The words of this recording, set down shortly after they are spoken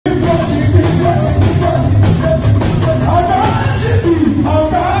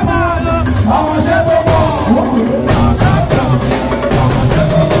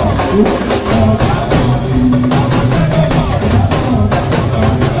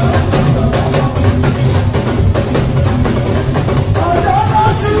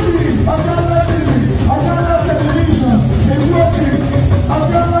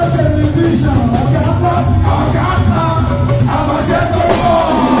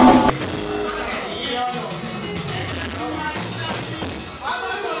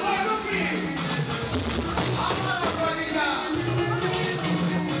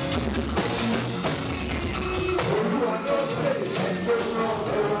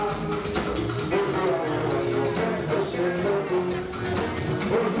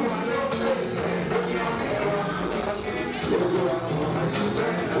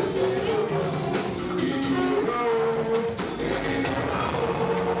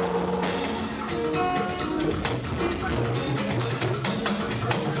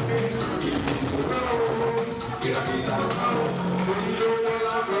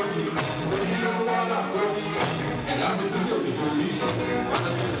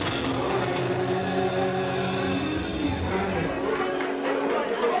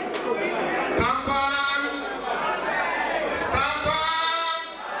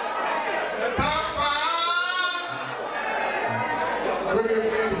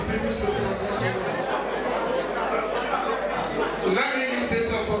distinguished ladies and gentlemen, let me use this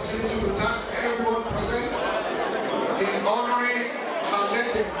opportunity to thank everyone present in honoring our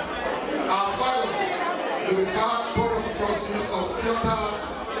legend, our father, the retired Board of Trustees of Theatre Arts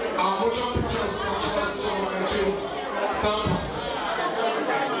and Motion Pictures Production Association of Nigeria, Tampan,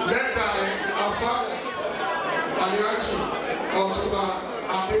 led by our father, Aliachi, October,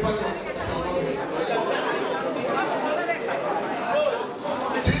 and Ibadan, Somali.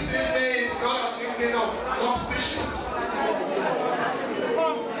 This evening is called an evening of auspicious.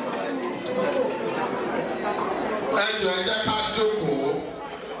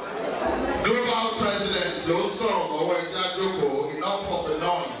 Global presidents don't serve over Jajoko, enough of the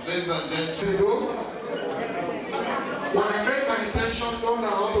noise, ladies and gentlemen. When I made my intention known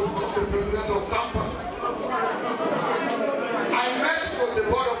now to become the president of Tampan, I met with the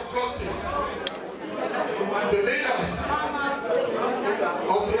Board of Trustees, the leaders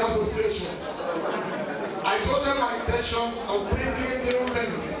of the association. I told them my intention of bringing new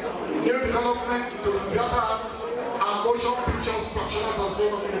things, new development to the theatre arts and motion pictures production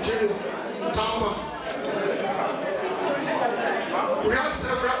association of Nigeria, Tampan. We had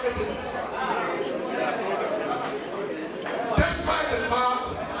several meetings. Despite the fact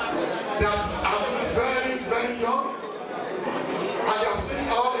that I'm very, very young, and I've seen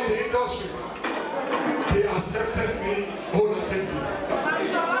all in the industry, they accepted me wholeheartedly.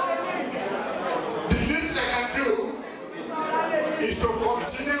 The least I can do is to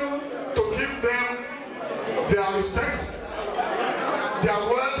continue to give them their respect, their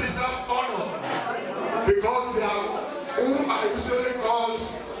well-deserved honor, because they are whom I usually call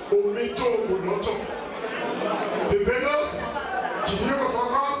Omito Ogunoto. The Belos, the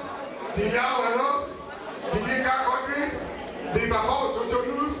Jidikosokos, the Yawelos, the Yinka countries, the Baba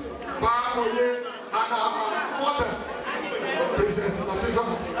Ototolus, Paramoye, and our mother, Princess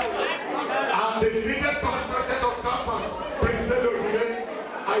Natifat, and the immediate past president of Tampan, President Ogule.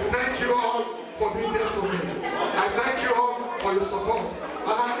 I thank you all for being there for me. I thank you all for your support,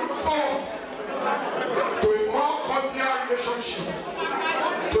 and I look forward to a more cordial relationship,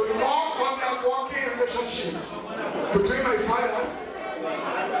 to a more cordial working relationship between my fathers,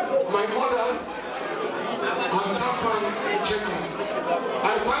 my mothers, and Tampan in general.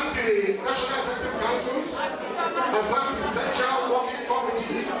 I thank the National Executive Councils, I thank the Central Working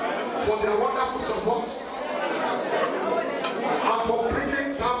Committee for their wonderful support and for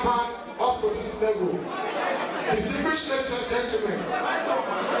bringing Tampan up to this level. Distinguished ladies and gentlemen,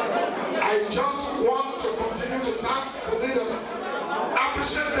 I just want to continue to thank the leaders,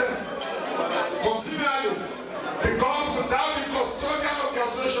 appreciate them continually, because without the custodian of the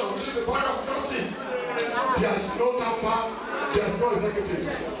association, which is the Board of Trustees, there's no Tampan, there's no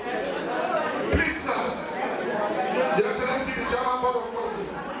executives. Please, sir, Your Excellency, the Chairman Board of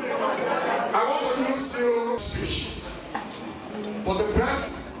Trustees, I want to use your speech. For the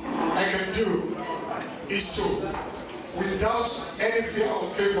best I can do is to, without any fear or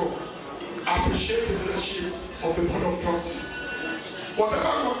favor, appreciate the leadership of the Board of Trustees.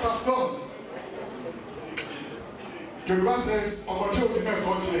 Whatever we must have done, the Yoruba says, you have been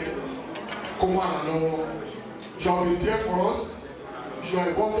there for us, you are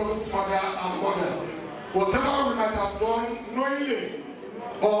a wonderful father and mother. Whatever we might have done, knowingly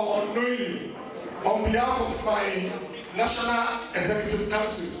or unknowingly, on behalf of my National Executive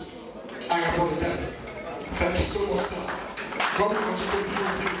Councils, I apologize. Thank you so much, sir. God will continue to be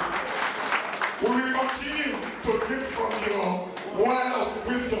with you. We will continue to drink from your well of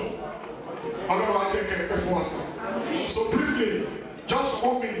wisdom. So briefly, just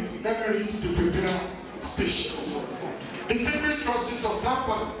 1 minute, let me read the prepared speech. Distinguished trustees of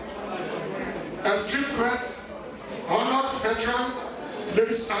Tampan, esteemed guests, honored veterans,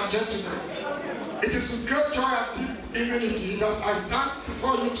 ladies and gentlemen, it is with great joy and deep humility that I stand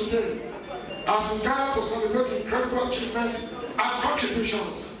before you today as we gather to celebrate the incredible achievements and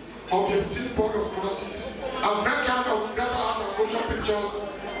contributions of the esteemed Board of Trustees and veteran of Theatre Art and Motion Pictures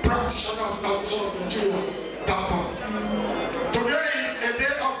Practitioners Association of Nigeria, Tampan. Today is a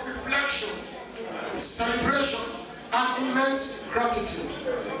day of reflection, celebration, and immense gratitude.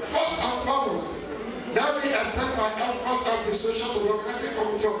 First and foremost, let me extend my heartfelt appreciation to the organizing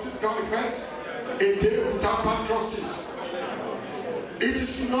committee of this grand event, a day with Tampan trustees. It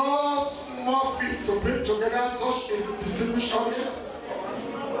is no small feat to bring together such a distinguished audience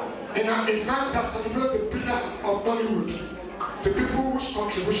in an event that celebrates the pillar of Hollywood, the people whose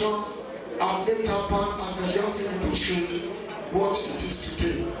contributions have made Tampan and the young film industry what it is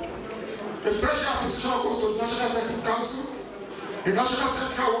today. A special appreciation goes to the National Executive Council, the National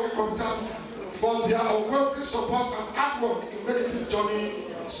Central Working Committee, for their unwavering support and hard work in making this journey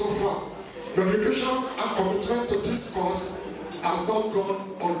so far. Your dedication and commitment to this cause has not gone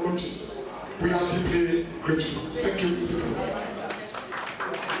unnoticed. We are deeply grateful. Thank you.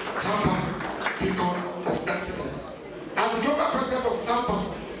 Tampan, beacon of excellence. As the global president of Tampan,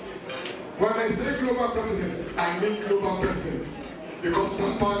 when I say global president, I mean global president, because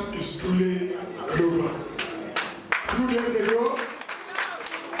Tampan is truly global. Few days ago,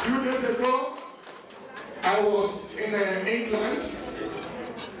 I was in England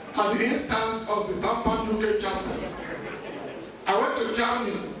at the instance of the Tampan UK chapter. I went to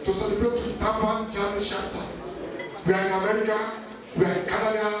Germany to celebrate with Tampan Germany chapter. We are in America, we are in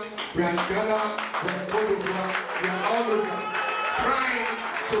Canada, we are in Ghana, we are in all over, we are all over, trying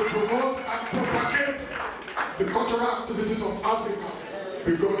to promote and propagate the cultural activities of Africa.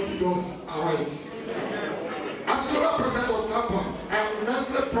 May God lead us aright. As global president of Tampan, I am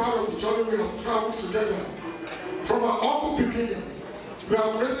immensely proud of the journey we have traveled together. From our humble beginnings, we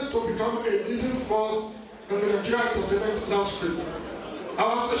have risen to become a leading force in the Nigerian entertainment landscape.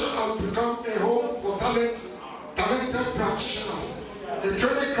 Our station has become a home for talented practitioners, a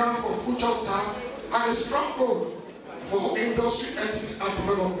training ground for future stars, and a stronghold for industry ethics and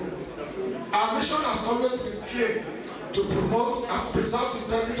development. Our mission has always been clear: to promote and preserve the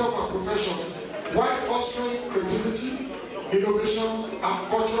integrity of our profession while fostering creativity, innovation, and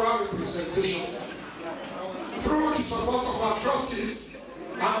cultural representation. Through the support of our trustees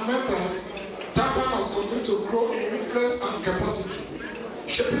and members, Tampan has continued to grow in influence and capacity,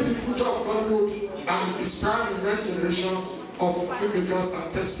 shaping the future of Hollywood and inspiring the next generation of filmmakers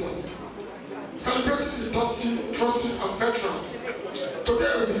and thespians. Celebrating the trustees and veterans,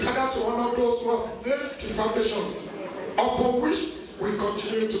 today we gather to honor those who have laid the foundation upon which we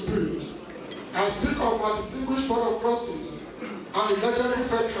continue to build. I speak of our distinguished board of trustees and the legendary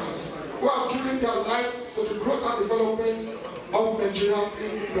veterans who have given their life to the growth and development of Nigerian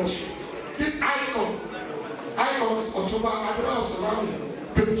film industry. This icons Otuba Adeba Salami,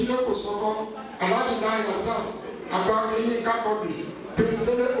 Penikile Kosoko, Alhaji Nari Hassan, Agbakeyi Kakodi,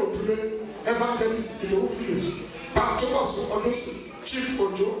 President Odule, Evangelist Ilewu Phillips, Batobasu Olusi, Chief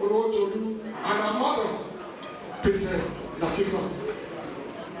Ojo Olojolu, and our mother, Princess Latifat.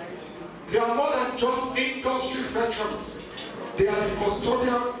 They are more than just industry veterans. They are the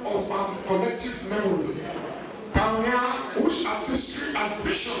custodian of our collective memories. Pioneer whose artistry and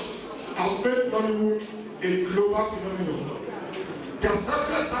vision have made Nollywood a global phenomenon. Their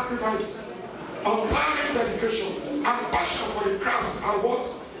selfless sacrifice, untiring dedication, and passion for the craft are what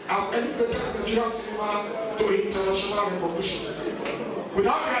have elevated Nigerian cinema to international recognition.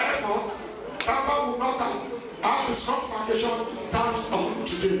 Without their efforts, Tampan would not have the strong foundation to stand on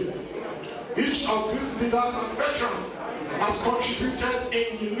today. Each of these leaders and veterans has contributed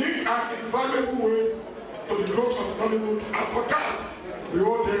in unique and invaluable ways to the growth of Hollywood, and for that, we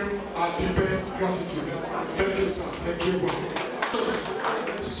owe them our deepest gratitude. Thank you, sir. Thank you.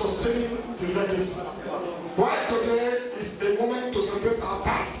 Sustaining the legacy. While today is a moment to celebrate our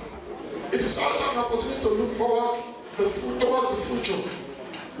past, it is also an opportunity to look forward towards the future.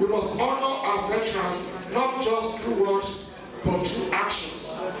 We must honor our veterans not just through words, but through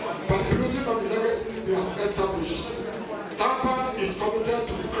actions, by building on the legacies they have established. Tampan is committed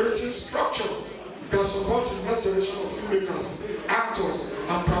to creating structure that support the next generation of filmmakers, actors,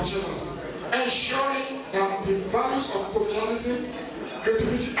 and practitioners, ensuring that the values of professionalism,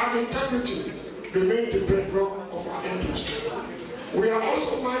 creativity, and integrity remain the bedrock of our industry. We are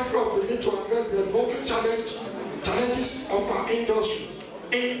also mindful of the need to address the evolving challenges of our industry,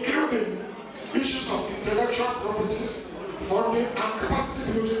 including issues of intellectual properties, funding, and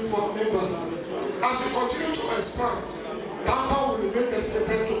capacity building for members. As we continue to expand, Tampan will remain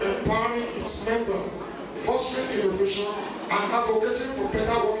dedicated to empowering its members, fostering innovation, and advocating for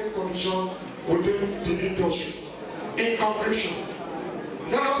better working conditions within the industry. In conclusion,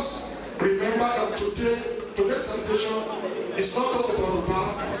 let us remember that today's celebration is not just about the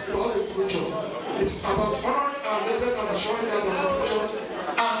past, it's about the future. It's about honoring our legend and assuring that the contributions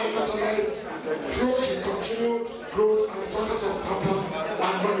are immortalized through the continued growth and success of Tampan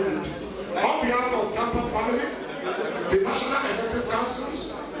and Nollywood. On behalf of Tampan family, the National Executive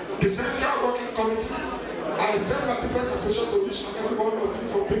Councils, the Central Working Committee, I extend my deepest appreciation to each and every one of you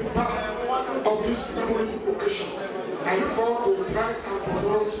for being part of this memorable occasion. I look forward to a bright and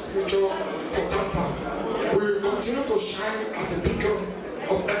prosperous future for Tampan. We will continue to shine as a beacon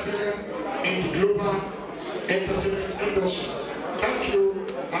of excellence in the global entertainment industry. Thank you,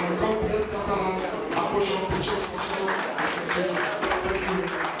 and may God bless Tampan and Ocean Pictures. Thank you, thank you,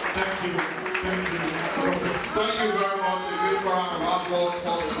 thank you. God bless. Thank you very much. A big round of applause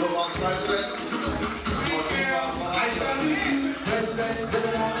for the global president. I salute you, President. I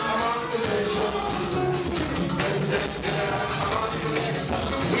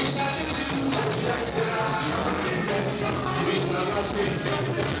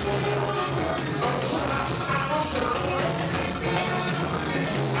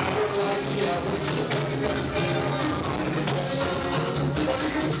would like